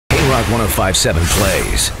K-Rock 105.7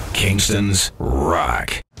 plays Kingston's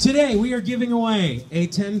Rock. Today we are giving away a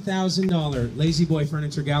 $10,000 Lazy Boy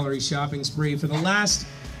Furniture Gallery shopping spree for the last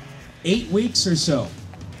 8 weeks or so.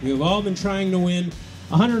 You've all been trying to win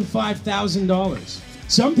 $105,000.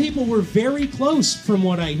 Some people were very close from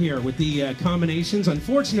what I hear with the combinations.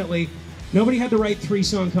 Unfortunately, nobody had the right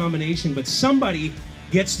 3-song combination, but somebody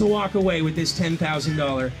gets to walk away with this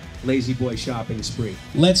 $10,000 Lazy Boy shopping spree.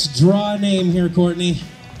 Let's draw a name here, Courtney.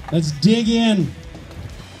 Let's dig in.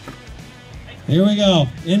 Here we go.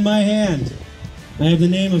 In my hand, I have the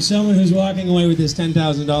name of someone who's walking away with this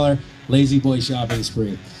 $10,000 Lazy Boy shopping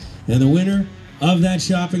spree. And the winner of that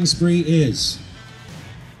shopping spree is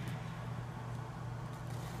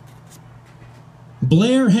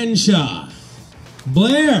Blair Henshaw.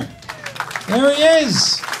 Blair, there he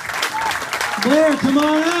is. Blair, come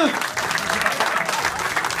on up.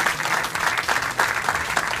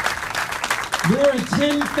 Blair, a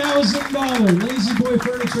 $10,000 Lazy Boy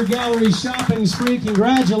Furniture Gallery shopping spree.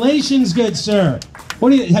 Congratulations, good sir.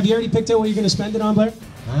 Have you already picked out what you're going to spend it on, Blair?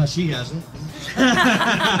 She hasn't.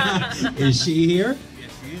 Is she here?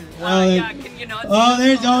 Yes, she is. Yeah, can you not?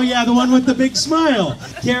 Oh yeah, the one with the big smile.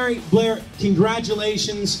 Carrie, Blair,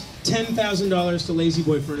 congratulations. $10,000 to Lazy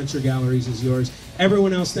Boy Furniture Galleries is yours.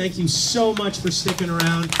 Everyone else, thank you so much for sticking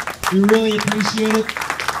around. We really appreciate it.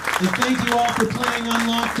 And thank you all for playing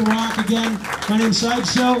Unlock the Rock again. My name's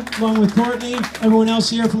Sideshow, along with Courtney. Everyone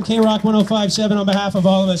else here from K-Rock 105.7, on behalf of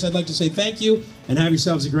all of us, I'd like to say thank you and have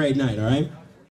yourselves a great night, all right?